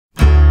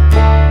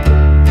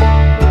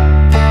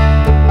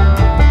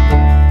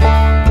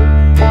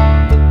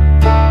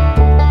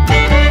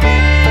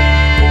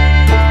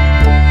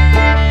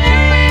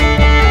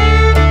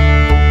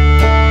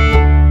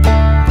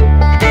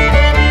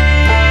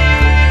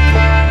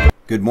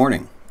Good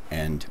morning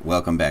and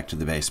welcome back to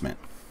the basement.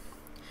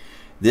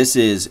 This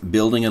is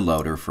building a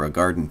loader for a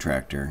garden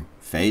tractor,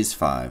 Phase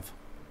 5,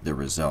 the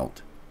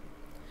result.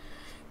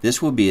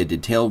 This will be a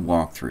detailed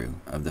walkthrough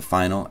of the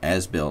final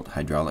as-built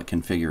hydraulic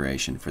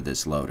configuration for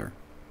this loader.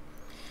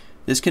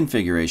 This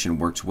configuration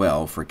works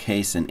well for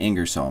case and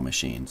Ingersoll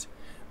machines,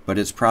 but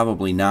it's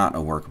probably not a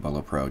workable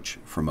approach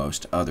for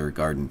most other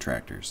garden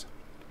tractors.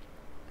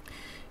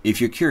 If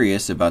you're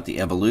curious about the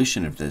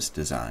evolution of this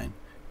design,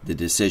 the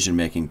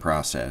decision-making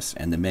process,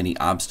 and the many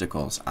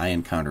obstacles I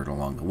encountered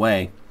along the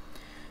way,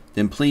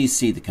 then please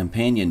see the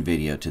companion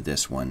video to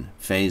this one,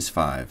 Phase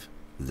 5,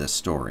 The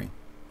Story.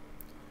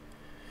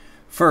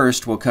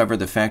 First, we'll cover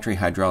the factory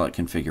hydraulic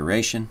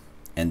configuration,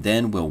 and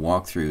then we'll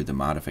walk through the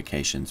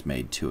modifications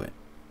made to it.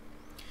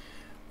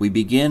 We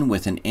begin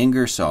with an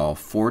Ingersoll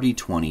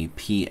 4020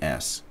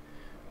 PS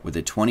with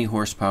a 20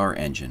 horsepower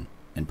engine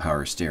and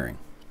power steering.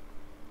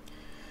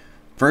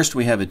 First,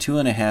 we have a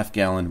 2.5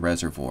 gallon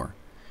reservoir,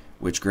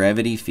 which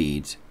gravity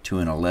feeds to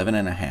an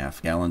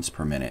 11.5 gallons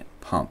per minute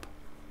pump.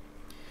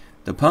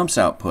 The pump's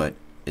output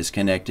is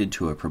connected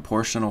to a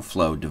proportional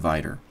flow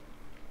divider.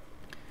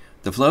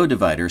 The flow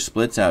divider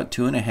splits out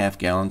 2.5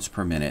 gallons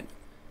per minute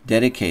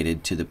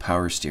dedicated to the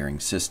power steering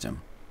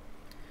system.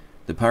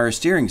 The power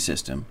steering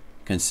system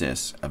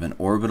consists of an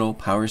orbital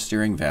power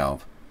steering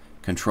valve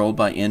controlled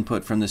by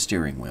input from the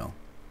steering wheel.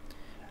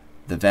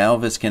 The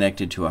valve is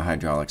connected to a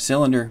hydraulic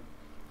cylinder,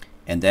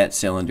 and that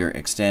cylinder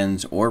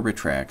extends or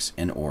retracts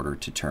in order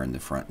to turn the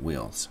front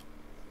wheels.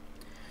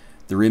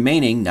 The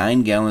remaining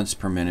 9 gallons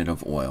per minute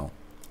of oil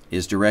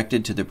is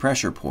directed to the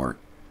pressure port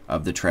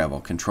of the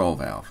travel control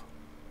valve.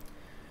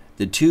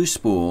 The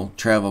two-spool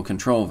travel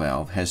control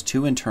valve has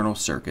two internal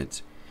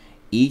circuits,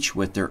 each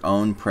with their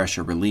own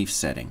pressure relief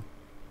setting.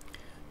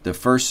 The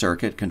first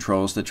circuit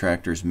controls the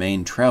tractor's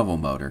main travel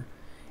motor,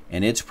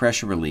 and its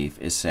pressure relief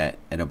is set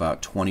at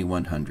about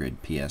 2100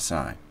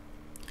 psi.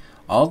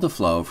 All the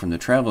flow from the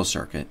travel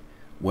circuit,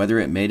 whether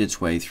it made its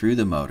way through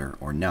the motor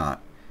or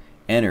not,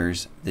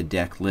 enters the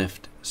deck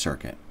lift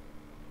circuit.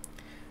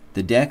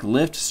 The deck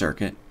lift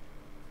circuit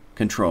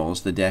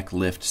controls the deck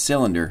lift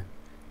cylinder,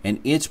 and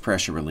its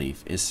pressure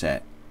relief is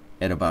set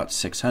at about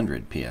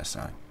 600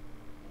 psi.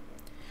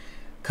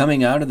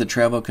 Coming out of the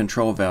travel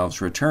control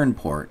valve's return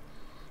port,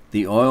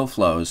 the oil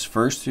flows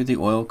first through the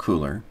oil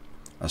cooler,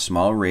 a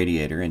small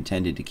radiator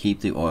intended to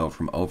keep the oil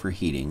from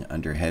overheating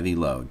under heavy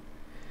load,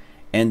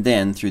 and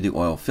then through the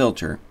oil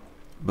filter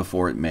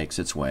before it makes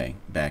its way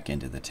back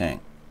into the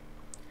tank.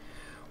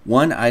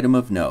 One item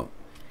of note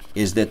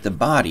is that the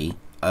body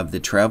of the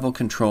travel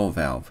control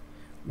valve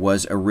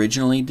was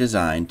originally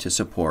designed to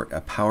support a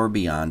power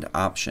beyond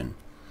option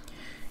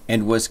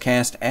and was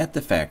cast at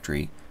the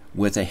factory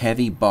with a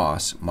heavy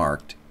boss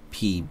marked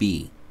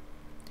PB.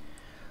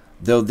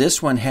 Though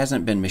this one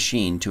hasn't been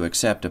machined to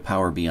accept a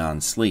power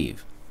beyond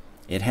sleeve,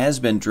 it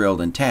has been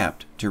drilled and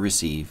tapped to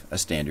receive a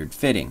standard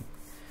fitting,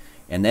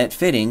 and that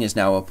fitting is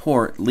now a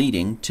port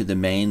leading to the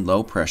main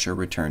low-pressure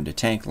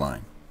return-to-tank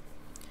line.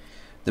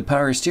 The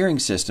power steering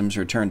system's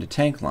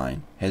return-to-tank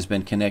line has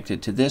been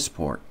connected to this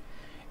port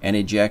and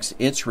ejects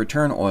its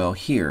return oil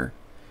here,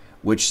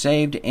 which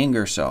saved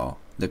Ingersoll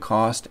the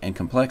cost and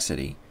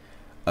complexity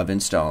of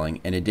installing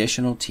an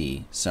additional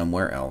T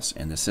somewhere else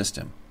in the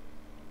system.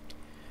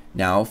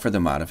 Now for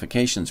the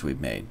modifications we've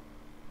made.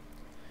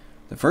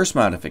 The first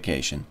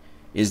modification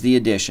is the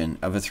addition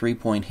of a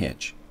 3-point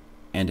hitch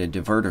and a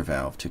diverter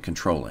valve to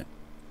control it.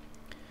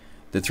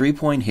 The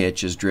 3-point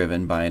hitch is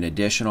driven by an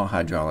additional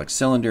hydraulic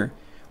cylinder,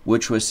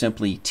 which was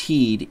simply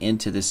teed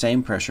into the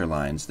same pressure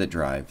lines that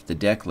drive the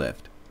deck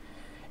lift.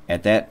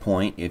 At that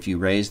point, if you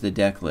raise the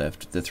deck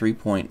lift, the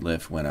 3-point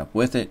lift went up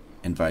with it,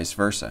 and vice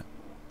versa.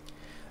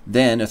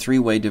 Then a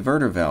 3-way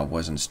diverter valve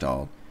was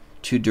installed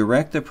to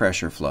direct the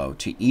pressure flow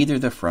to either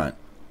the front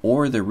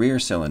or the rear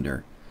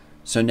cylinder,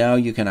 so now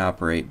you can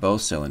operate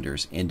both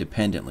cylinders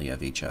independently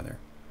of each other.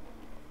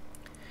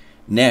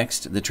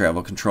 Next, the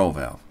travel control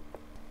valve.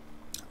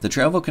 The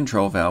travel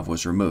control valve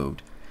was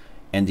removed,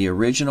 and the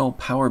original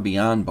Power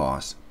Beyond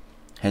boss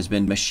has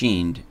been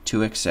machined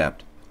to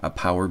accept a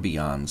Power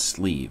Beyond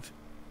sleeve.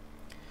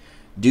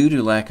 Due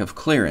to lack of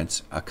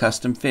clearance, a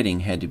custom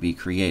fitting had to be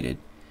created,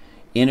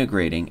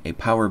 integrating a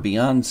Power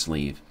Beyond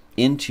sleeve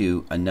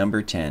into a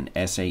number 10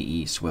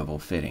 SAE swivel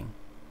fitting.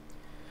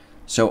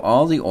 So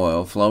all the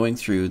oil flowing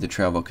through the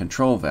travel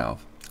control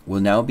valve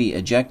will now be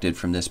ejected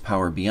from this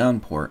Power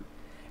Beyond port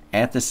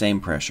at the same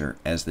pressure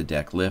as the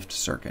deck lift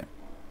circuit.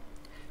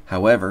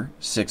 However,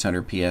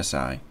 600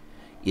 psi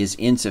is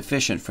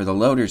insufficient for the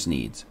loader's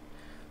needs,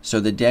 so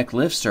the deck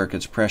lift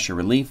circuit's pressure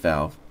relief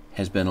valve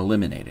has been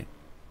eliminated.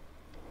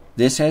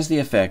 This has the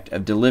effect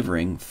of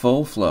delivering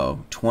full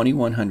flow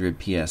 2100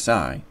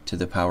 psi to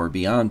the Power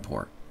Beyond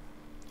port,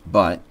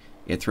 but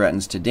it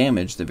threatens to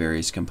damage the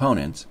various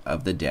components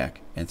of the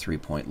deck and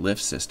 3-point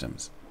lift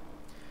systems.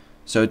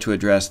 So to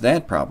address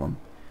that problem,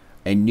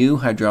 a new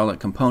hydraulic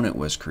component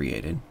was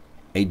created,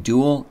 a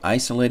dual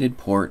isolated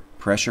port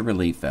pressure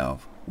relief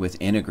valve with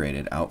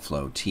integrated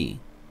outflow T.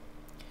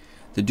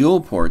 The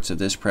dual ports of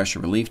this pressure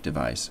relief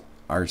device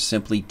are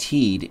simply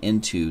teed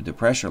into the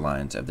pressure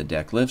lines of the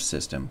deck lift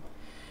system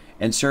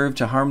and serve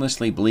to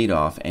harmlessly bleed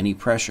off any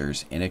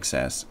pressures in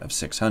excess of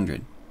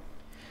 600.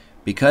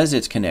 Because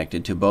it's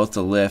connected to both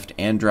the lift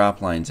and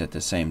drop lines at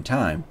the same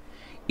time,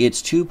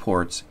 its two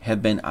ports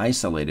have been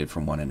isolated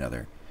from one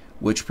another,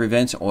 which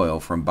prevents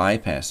oil from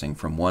bypassing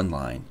from one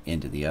line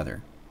into the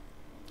other.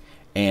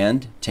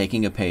 And,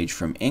 taking a page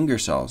from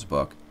Ingersoll's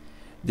book,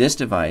 this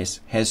device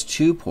has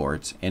two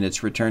ports in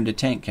its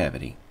return-to-tank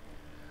cavity,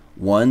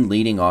 one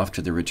leading off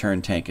to the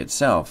return tank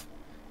itself,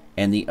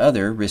 and the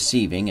other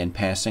receiving and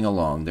passing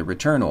along the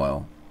return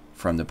oil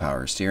from the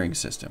power steering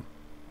system.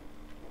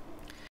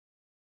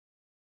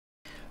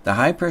 The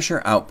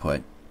high-pressure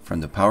output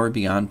from the Power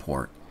Beyond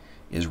port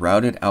is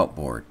routed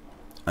outboard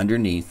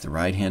underneath the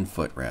right-hand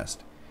footrest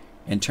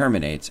and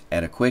terminates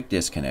at a quick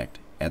disconnect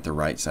at the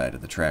right side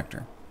of the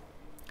tractor.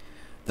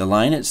 The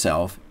line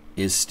itself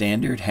is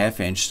standard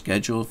half-inch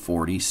Schedule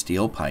 40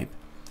 steel pipe,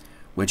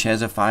 which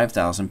has a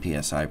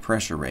 5,000 psi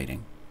pressure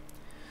rating.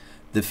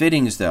 The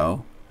fittings,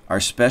 though, are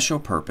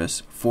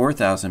special-purpose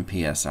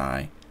 4,000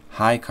 psi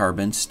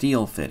high-carbon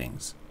steel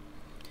fittings.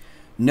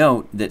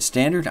 Note that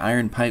standard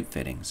iron pipe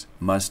fittings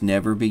must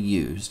never be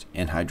used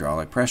in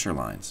hydraulic pressure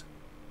lines.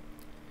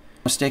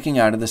 Sticking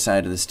out of the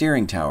side of the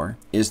steering tower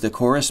is the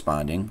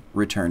corresponding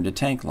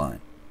return-to-tank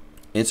line.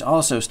 It's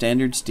also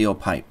standard steel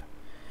pipe,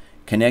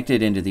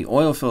 connected into the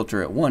oil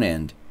filter at one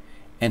end,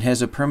 and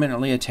has a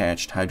permanently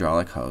attached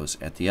hydraulic hose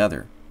at the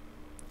other.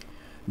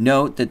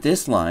 Note that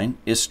this line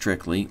is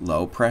strictly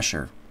low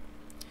pressure.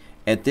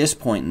 At this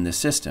point in the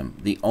system,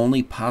 the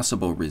only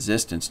possible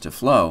resistance to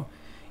flow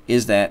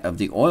is that of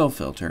the oil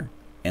filter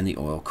and the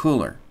oil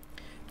cooler.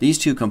 These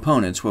two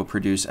components will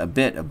produce a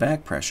bit of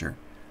back pressure,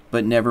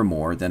 but never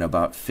more than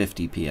about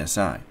 50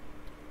 psi.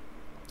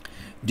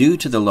 Due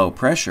to the low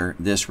pressure,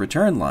 this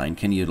return line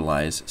can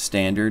utilize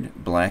standard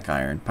black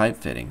iron pipe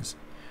fittings,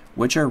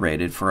 which are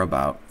rated for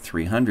about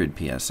 300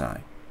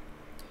 psi.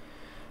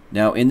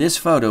 Now in this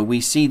photo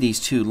we see these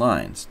two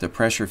lines, the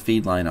pressure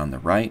feed line on the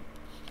right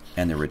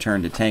and the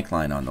return to tank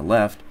line on the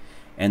left,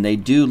 and they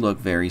do look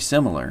very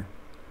similar,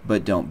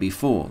 but don't be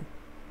fooled.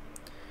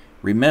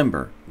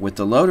 Remember, with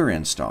the loader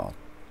installed,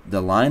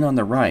 the line on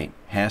the right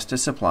has to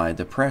supply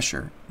the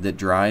pressure that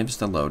drives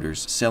the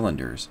loader's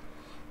cylinders,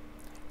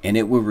 and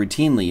it will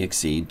routinely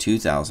exceed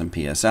 2,000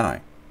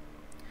 psi.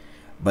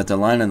 But the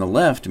line on the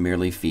left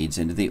merely feeds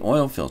into the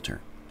oil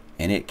filter,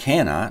 and it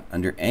cannot,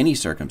 under any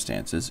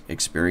circumstances,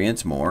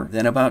 experience more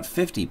than about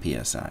 50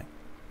 psi.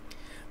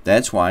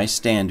 That's why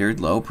standard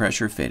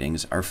low-pressure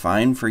fittings are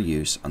fine for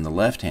use on the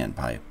left-hand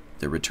pipe,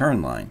 the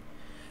return line,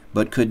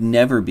 but could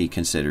never be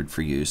considered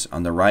for use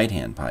on the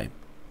right-hand pipe,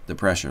 the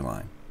pressure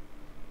line.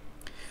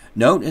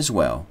 Note as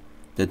well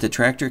that the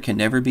tractor can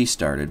never be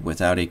started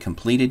without a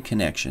completed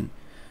connection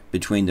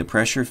between the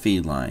pressure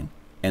feed line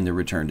and the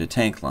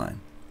return-to-tank line.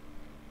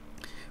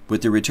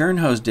 With the return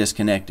hose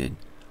disconnected,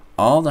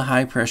 all the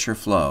high-pressure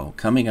flow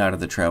coming out of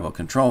the travel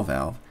control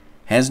valve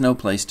has no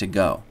place to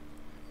go.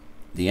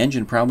 The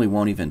engine probably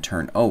won't even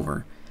turn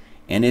over,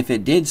 and if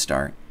it did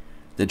start,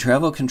 the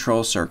travel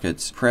control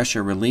circuit's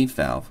pressure relief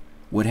valve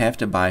would have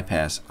to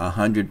bypass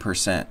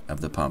 100%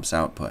 of the pump's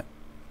output.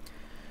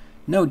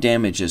 No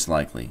damage is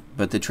likely,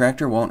 but the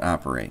tractor won't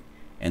operate,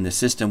 and the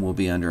system will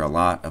be under a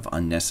lot of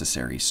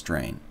unnecessary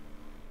strain.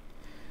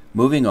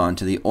 Moving on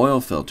to the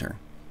oil filter.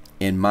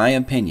 In my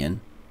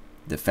opinion,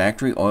 the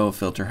factory oil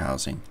filter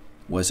housing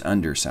was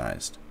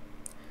undersized.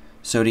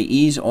 So to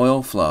ease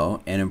oil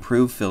flow and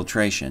improve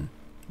filtration,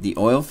 the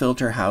oil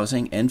filter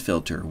housing and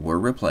filter were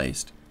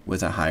replaced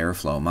with a higher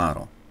flow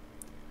model.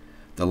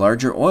 The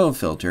larger oil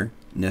filter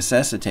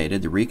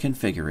necessitated the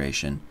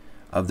reconfiguration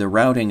of the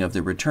routing of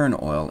the return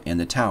oil in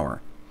the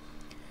tower.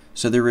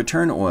 So the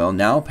return oil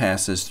now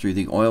passes through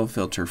the oil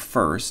filter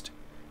first,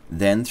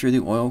 then through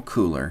the oil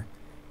cooler,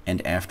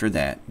 and after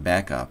that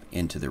back up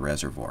into the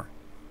reservoir.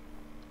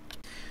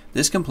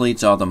 This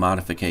completes all the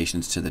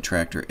modifications to the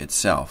tractor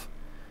itself,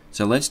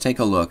 so let's take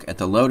a look at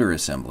the loader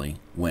assembly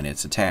when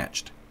it's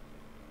attached.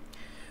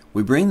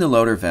 We bring the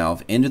loader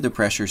valve into the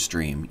pressure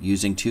stream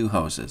using two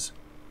hoses.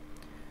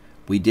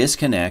 We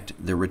disconnect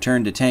the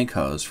return to tank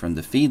hose from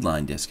the feed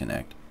line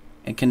disconnect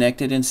and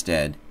connect it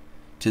instead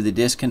to the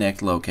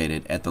disconnect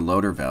located at the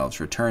loader valve's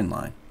return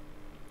line.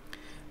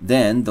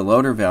 Then the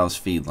loader valve's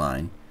feed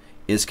line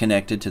is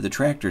connected to the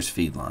tractor's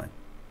feed line.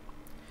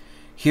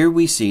 Here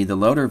we see the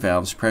loader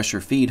valve's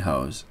pressure feed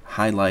hose,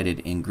 highlighted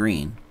in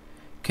green,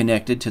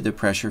 connected to the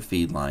pressure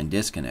feed line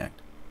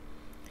disconnect.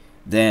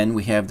 Then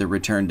we have the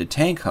return to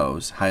tank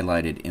hose,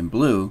 highlighted in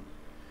blue,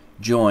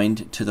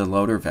 joined to the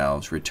loader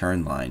valve's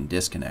return line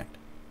disconnect.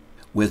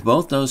 With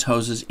both those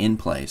hoses in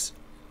place,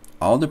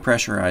 all the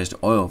pressurized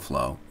oil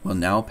flow will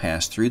now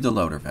pass through the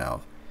loader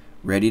valve,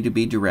 ready to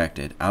be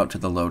directed out to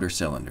the loader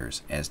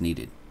cylinders as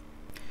needed.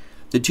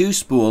 The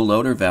two-spool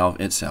loader valve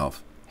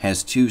itself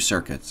has two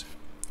circuits.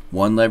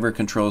 One lever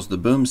controls the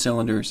boom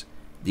cylinders,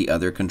 the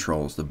other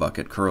controls the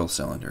bucket curl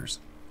cylinders.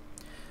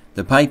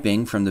 The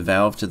piping from the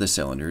valve to the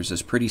cylinders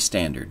is pretty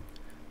standard,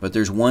 but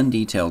there's one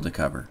detail to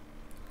cover.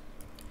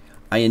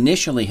 I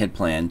initially had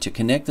planned to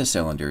connect the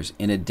cylinders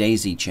in a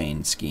daisy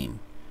chain scheme,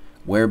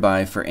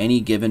 whereby for any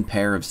given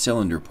pair of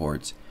cylinder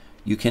ports,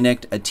 you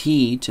connect a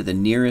T to the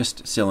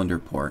nearest cylinder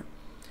port,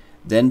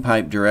 then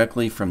pipe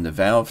directly from the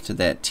valve to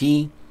that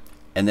T,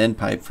 and then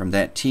pipe from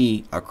that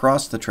T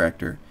across the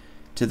tractor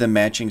to the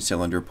matching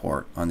cylinder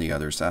port on the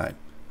other side.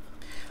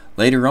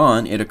 Later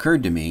on, it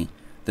occurred to me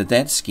that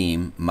that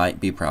scheme might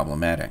be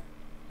problematic.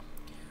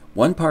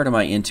 One part of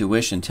my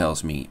intuition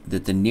tells me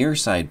that the near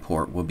side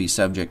port will be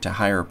subject to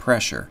higher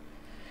pressure,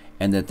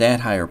 and that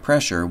higher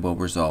pressure will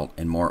result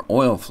in more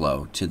oil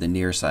flow to the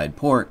near side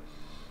port,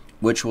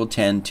 which will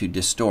tend to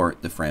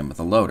distort the frame of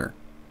the loader.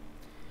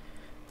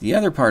 The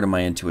other part of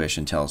my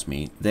intuition tells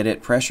me that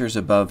at pressures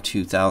above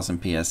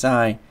 2000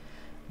 psi,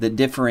 the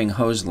differing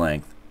hose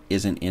length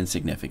is an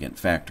insignificant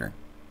factor.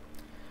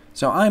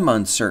 So I'm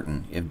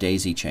uncertain if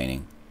daisy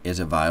chaining is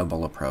a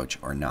viable approach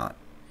or not.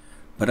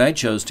 But I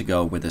chose to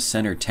go with a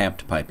center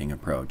tapped piping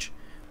approach,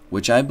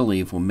 which I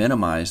believe will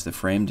minimize the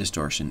frame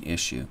distortion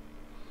issue.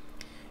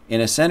 In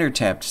a center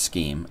tapped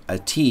scheme, a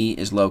T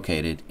is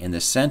located in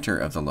the center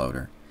of the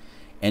loader,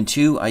 and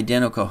two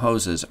identical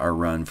hoses are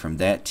run from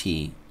that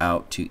T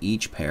out to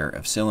each pair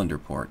of cylinder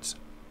ports.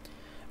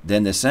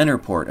 Then the center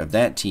port of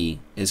that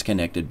T is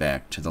connected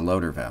back to the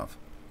loader valve.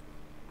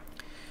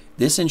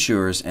 This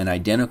ensures an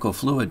identical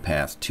fluid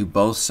path to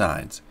both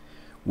sides,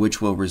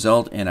 which will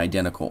result in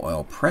identical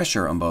oil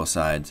pressure on both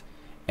sides,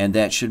 and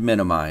that should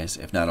minimize,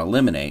 if not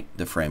eliminate,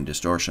 the frame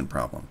distortion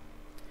problem.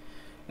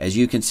 As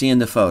you can see in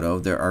the photo,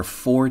 there are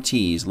 4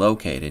 T's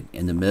located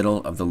in the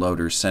middle of the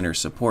loader's center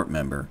support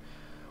member,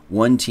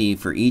 1 T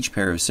for each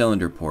pair of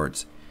cylinder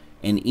ports,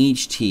 and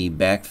each T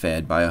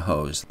backfed by a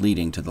hose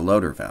leading to the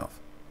loader valve.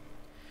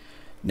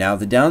 Now,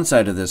 the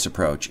downside of this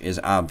approach is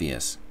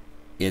obvious: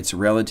 its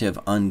relative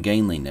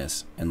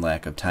ungainliness and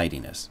lack of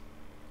tidiness.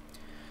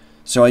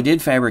 So I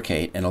did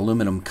fabricate an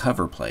aluminum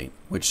cover plate,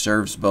 which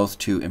serves both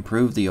to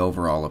improve the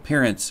overall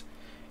appearance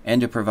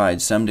and to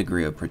provide some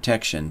degree of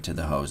protection to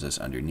the hoses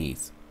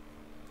underneath.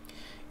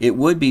 It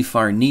would be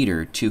far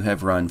neater to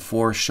have run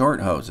 4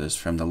 short hoses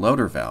from the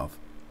loader valve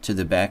to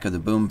the back of the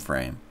boom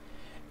frame,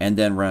 and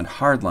then run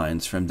hard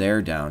lines from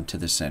there down to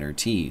the center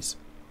T's.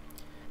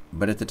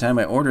 But at the time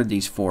I ordered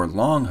these 4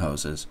 long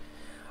hoses,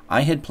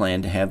 I had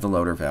planned to have the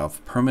loader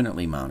valve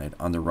permanently mounted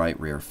on the right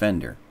rear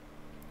fender.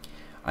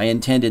 I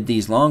intended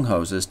these long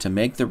hoses to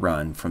make the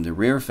run from the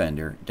rear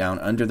fender down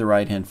under the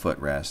right-hand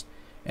footrest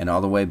and all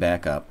the way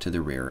back up to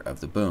the rear of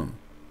the boom.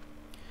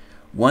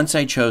 Once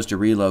I chose to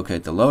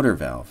relocate the loader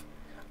valve,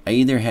 I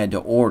either had to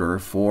order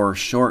 4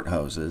 short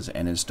hoses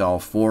and install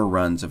 4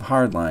 runs of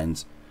hard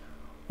lines,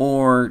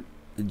 or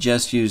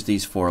just use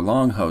these 4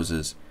 long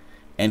hoses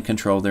and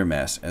control their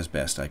mess as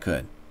best I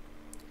could.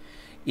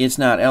 It's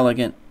not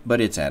elegant,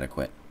 but it's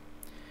adequate.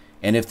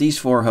 And if these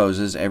 4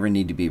 hoses ever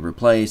need to be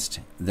replaced,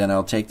 then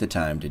I'll take the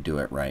time to do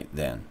it right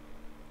then.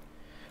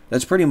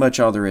 That's pretty much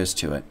all there is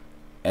to it.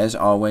 As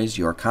always,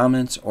 your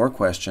comments or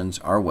questions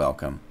are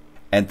welcome.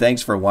 And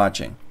thanks for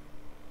watching.